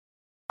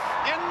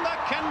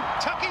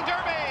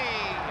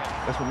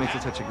That's what makes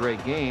it such a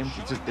great game.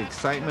 It's just the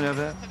excitement of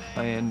it,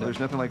 and there's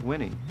nothing like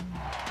winning.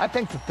 I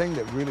think the thing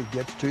that really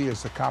gets to you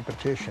is the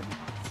competition.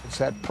 It's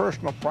that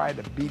personal pride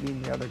of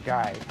beating the other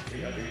guy.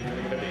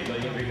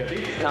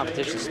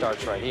 Competition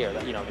starts right here.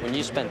 You know, when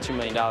you spend $2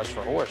 million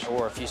for a horse,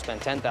 or if you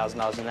spend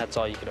 $10,000 and that's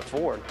all you can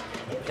afford,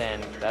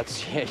 then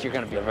that's you're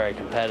going to be very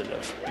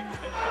competitive. You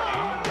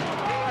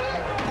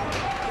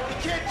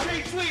can't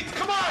change leads.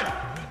 Come on!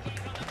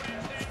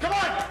 Come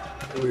on!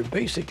 We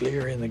basically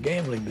are in the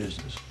gambling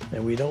business,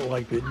 and we don't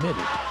like to admit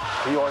it.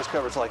 He always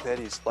covers like that.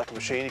 He's like a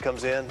machine. He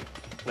comes in,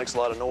 makes a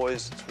lot of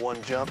noise. It's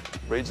one jump,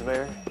 reads the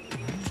mare.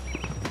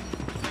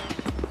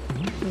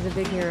 He's a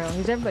big hero.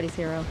 He's everybody's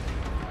hero.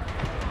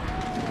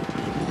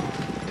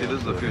 It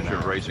is the future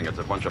of racing. It's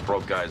a bunch of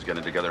broke guys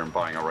getting together and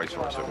buying a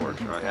racehorse that works,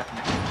 right?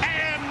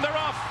 And they're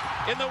off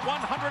in the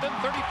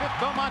 135th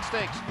Belmont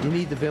Stakes. You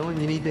need the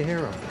villain, you need the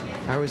hero.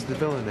 I was the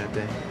villain that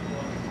day.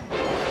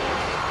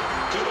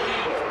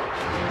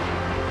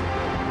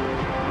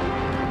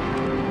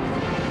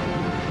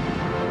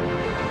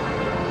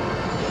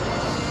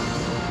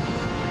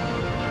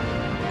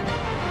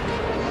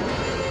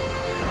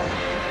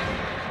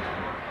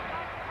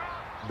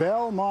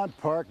 Belmont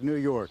Park, New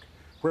York,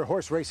 where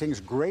horse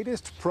racing's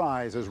greatest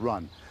prize is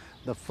run,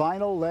 the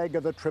final leg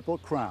of the Triple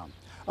Crown,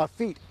 a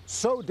feat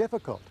so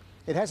difficult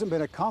it hasn't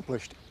been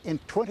accomplished in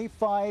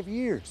 25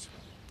 years.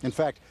 In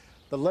fact,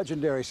 the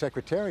legendary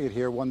Secretariat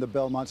here won the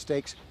Belmont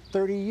Stakes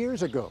 30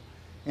 years ago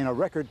in a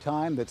record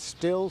time that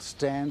still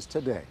stands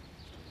today.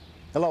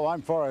 Hello,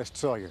 I'm Forrest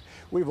Sawyer.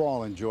 We've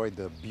all enjoyed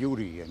the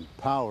beauty and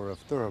power of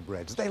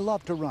thoroughbreds. They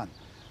love to run.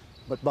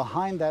 But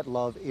behind that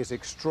love is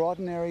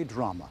extraordinary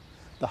drama,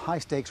 the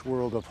high-stakes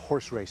world of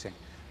horse racing,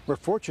 where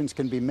fortunes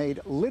can be made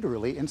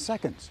literally in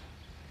seconds.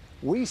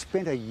 We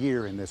spent a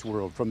year in this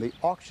world, from the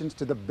auctions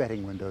to the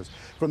betting windows,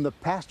 from the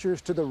pastures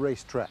to the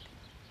racetrack.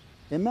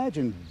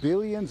 Imagine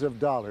billions of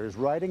dollars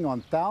riding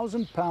on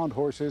 1,000-pound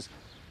horses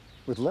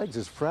with legs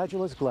as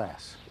fragile as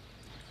glass.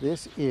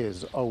 This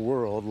is a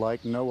world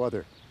like no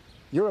other.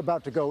 You're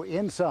about to go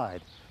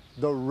inside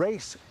the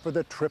race for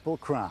the Triple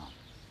Crown.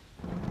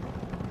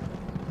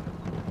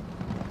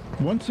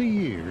 Once a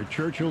year,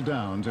 Churchill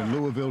Downs in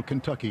Louisville,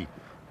 Kentucky,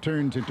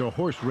 turns into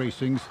horse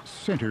racing's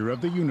center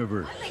of the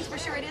universe. One thing's for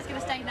sure, it is going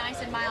to stay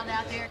nice and mild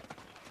out there.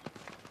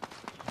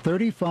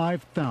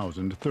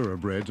 35,000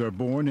 thoroughbreds are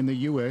born in the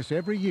U.S.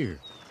 every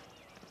year,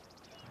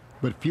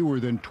 but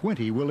fewer than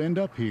 20 will end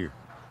up here.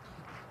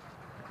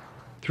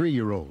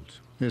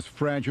 3-year-olds, as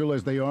fragile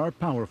as they are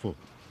powerful,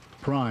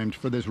 primed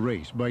for this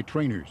race by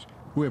trainers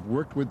who have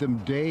worked with them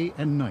day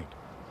and night,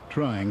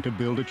 trying to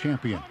build a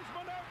champion.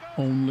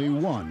 Only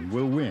one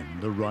will win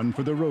the Run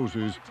for the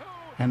Roses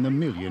and the $1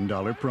 million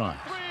prize.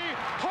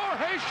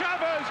 Jorge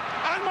Chavez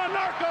and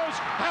Monarcos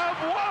have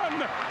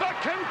won the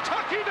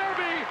Kentucky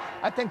Derby.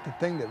 I think the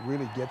thing that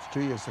really gets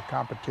to you is the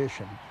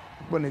competition.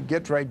 When it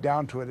gets right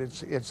down to it,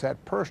 it's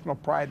that personal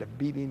pride of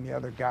beating the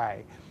other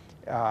guy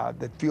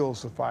that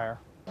fuels the fire.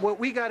 What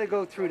we got to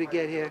go through to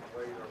get here,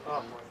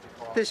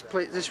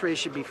 this race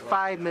should be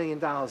 $5 million,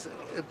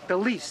 at the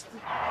least.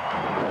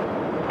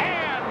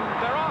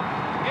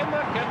 In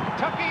the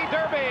Kentucky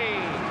Derby.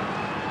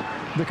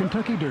 The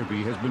Kentucky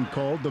Derby has been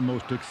called the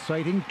most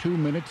exciting 2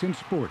 minutes in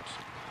sports,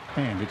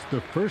 and it's the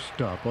first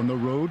stop on the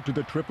road to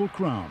the Triple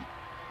Crown.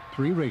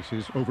 3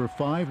 races over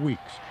 5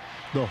 weeks,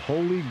 the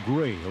holy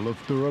grail of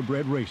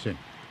thoroughbred racing.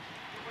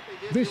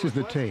 This is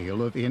the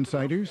tale of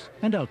insiders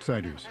and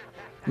outsiders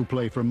who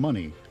play for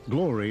money,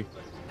 glory,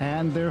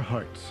 and their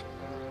hearts.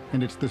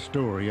 And it's the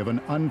story of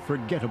an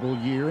unforgettable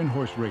year in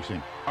horse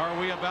racing. Are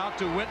we about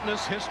to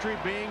witness history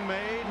being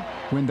made?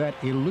 When that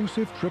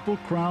elusive Triple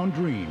Crown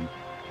dream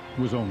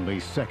was only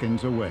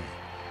seconds away.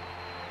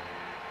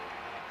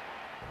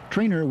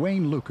 Trainer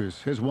Wayne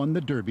Lucas has won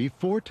the Derby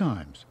 4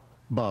 times.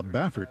 Bob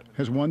Baffert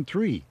has won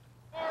 3.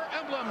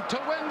 Emblem to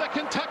win the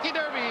Kentucky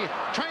Derby,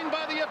 trained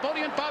by the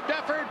ebullient Bob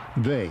Baffert.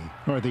 They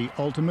are the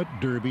ultimate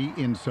Derby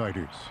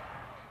insiders.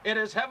 It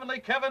is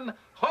Heavenly Kevin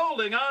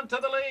holding on to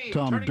the lead.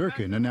 Tom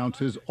Durkin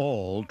announces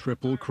all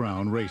Triple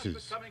Crown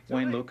races.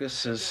 Wayne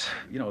Lucas is,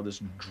 you know, this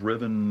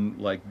driven,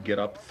 like, get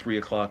up 3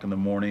 o'clock in the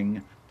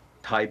morning,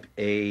 type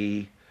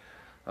A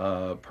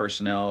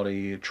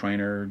personality,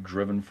 trainer,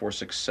 driven for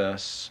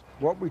success.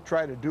 What we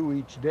try to do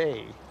each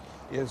day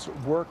is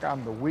work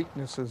on the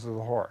weaknesses of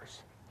the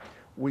horse.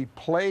 We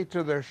play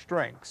to their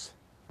strengths,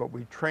 but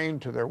we train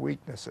to their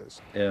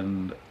weaknesses.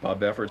 And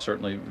Bob Baffert's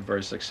certainly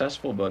very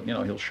successful, but, you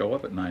know, he'll show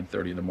up at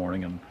 9:30 in the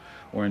morning and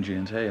orange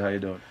jeans, hey, how you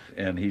doing?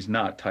 And he's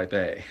not type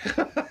A.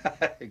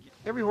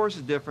 Every horse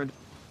is different.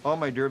 All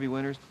my Derby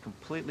winners,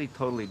 completely,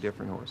 totally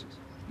different horses.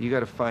 You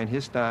got to find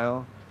his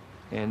style,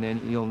 and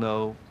then you'll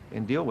know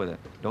and deal with it.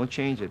 Don't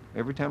change it.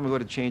 Every time I go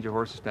to change a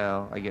horse's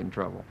style, I get in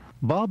trouble.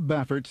 Bob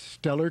Baffert's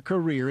stellar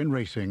career in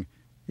racing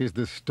is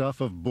the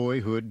stuff of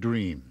boyhood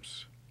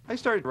dreams. I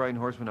started riding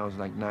horse when I was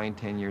like 9,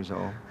 10 years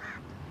old,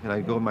 and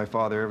I'd go with my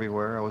father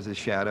everywhere. I was his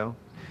shadow.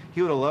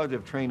 He would have loved to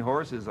have trained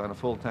horses on a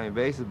full-time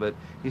basis, but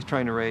he's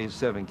trying to raise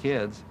 7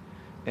 kids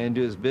and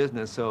do his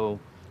business, so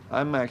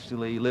I'm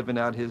actually living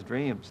out his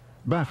dreams.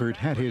 Baffert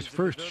had his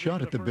first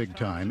shot at the big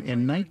time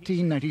in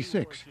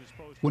 1996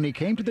 when he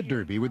came to the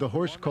Derby with a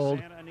horse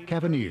called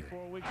Cavanier.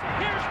 Here's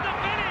the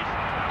finish.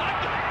 I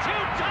got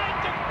too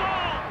tight to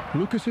fall.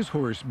 Lucas's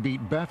horse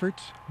beat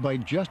Baffert's by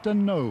just a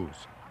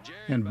nose,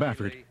 and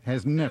Baffert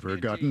has never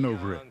gotten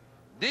over it.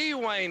 D.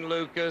 Wayne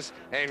Lucas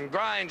and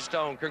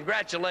Grindstone,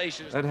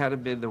 congratulations. That had to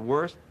be the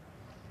worst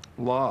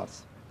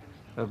loss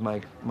of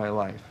my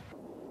life.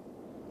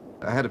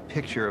 I had a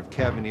picture of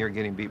Cavanier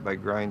getting beat by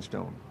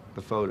Grindstone,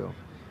 the photo,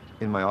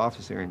 in my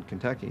office here in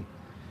Kentucky.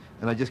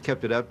 And I just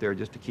kept it up there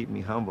just to keep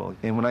me humble.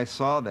 And when I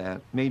saw that,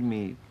 it made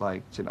me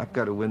said, I've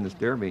got to win this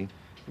Derby.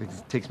 It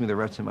takes me the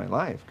rest of my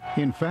life.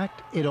 In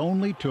fact, it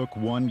only took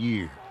 1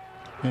 year.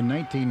 In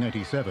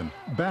 1997,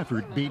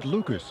 Baffert beat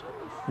Lucas,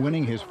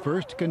 winning his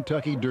first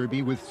Kentucky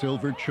Derby with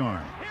Silver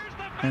Charm.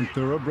 And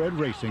Thoroughbred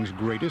Racing's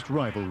greatest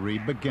rivalry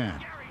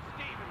began.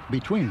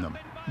 Between them,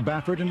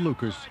 Baffert and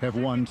Lucas have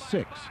won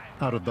 6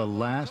 out of the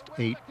last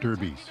 8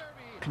 Derbies.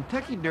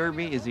 Kentucky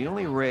Derby is the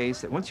only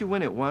race that once you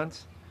win it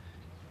once,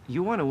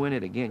 you want to win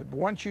it again.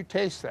 Once you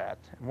taste that,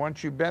 and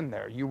once you've been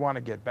there, you want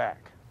to get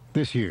back.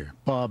 This year,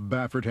 Bob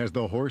Baffert has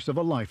the horse of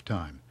a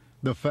lifetime,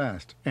 the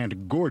fast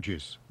and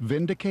gorgeous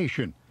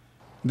Vindication.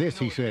 This,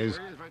 he says,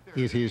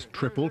 is his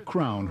Triple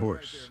Crown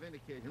horse.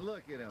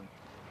 Look at him.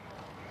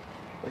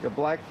 Like a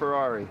black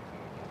Ferrari.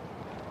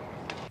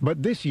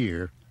 But this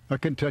year, a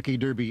Kentucky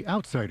Derby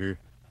outsider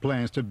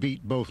plans to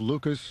beat both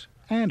Lucas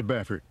and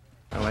Baffert.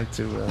 I like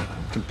to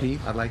compete.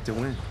 I'd like to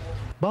win.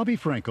 Bobby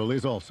Frankel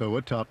is also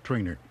a top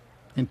trainer.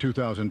 In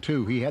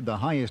 2002, he had the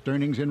highest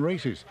earnings in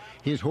races.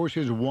 His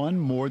horses won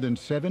more than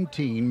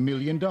 $17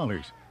 million.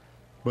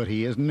 But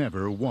he has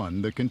never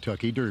won the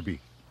Kentucky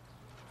Derby.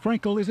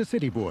 Frankel is a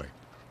city boy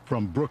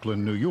from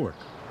Brooklyn, New York.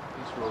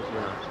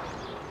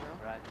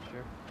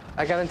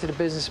 I got into the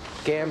business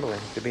of gambling,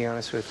 to be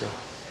honest with you.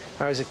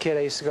 When I was a kid,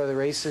 I used to go to the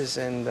races,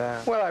 and,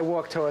 well, I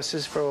walked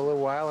horses for a little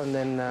while, and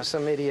then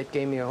some idiot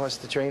gave me a horse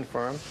to train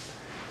for him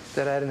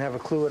that I didn't have a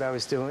clue what I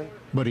was doing.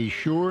 But he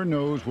sure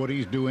knows what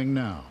he's doing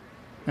now.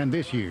 And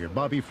this year,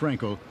 Bobby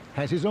Frankel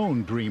has his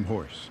own dream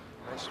horse.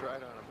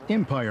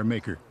 Empire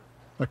Maker,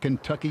 a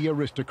Kentucky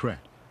aristocrat,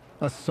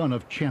 a son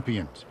of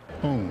champions,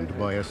 owned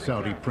by a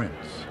Saudi prince.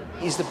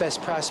 He's the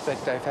best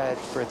prospect I've had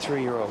for a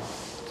 3-year-old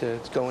to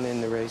going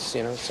in the race,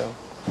 you know, so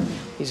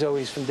he's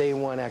always from day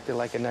one acted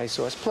like a nice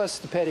horse. Plus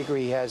the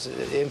pedigree has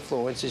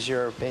influences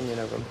your opinion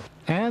of him.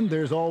 And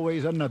there's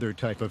always another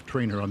type of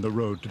trainer on the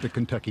road to the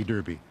Kentucky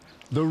Derby,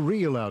 the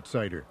real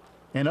outsider,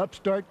 an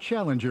upstart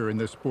challenger in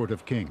the sport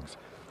of kings,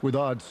 with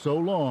odds so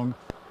long,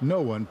 no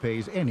one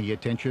pays any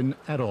attention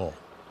at all.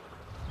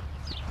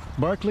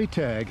 Barclay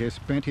Tagg has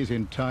spent his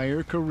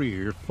entire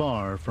career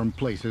far from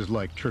places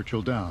like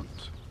Churchill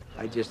Downs.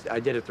 I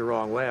did it the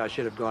wrong way. I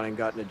should have gone and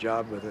gotten a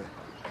job with a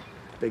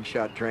big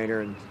shot trainer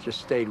and just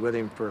stayed with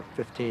him for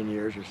 15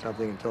 years or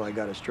something until I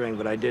got a string,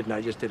 but I didn't.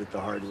 I just did it the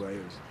hard way.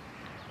 It was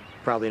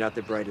probably not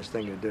the brightest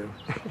thing to do.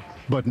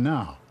 But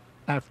now,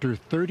 after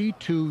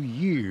 32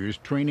 years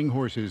training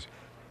horses,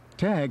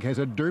 Tagg has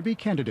a Derby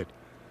candidate,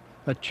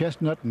 a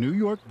chestnut New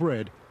York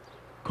bred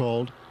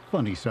called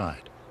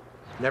Funnyside.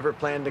 Never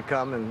planned to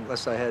come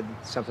unless I had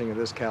something of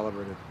this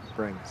caliber to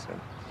bring. So.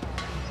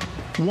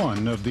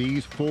 One of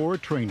these 4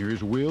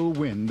 trainers will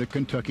win the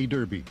Kentucky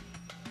Derby.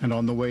 And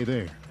on the way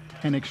there,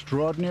 an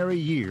extraordinary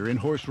year in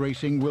horse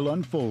racing will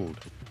unfold.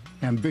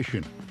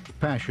 Ambition,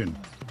 passion,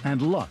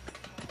 and luck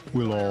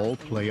will all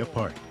play a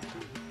part.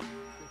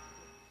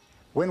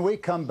 When we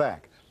come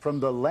back, from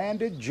the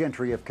landed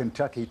gentry of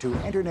Kentucky to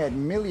internet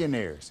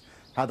millionaires,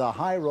 how the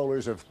high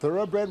rollers of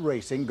thoroughbred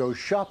racing go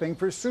shopping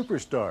for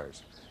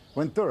superstars.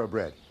 When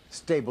Thoroughbred,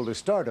 stable to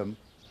stardom,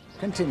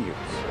 continues.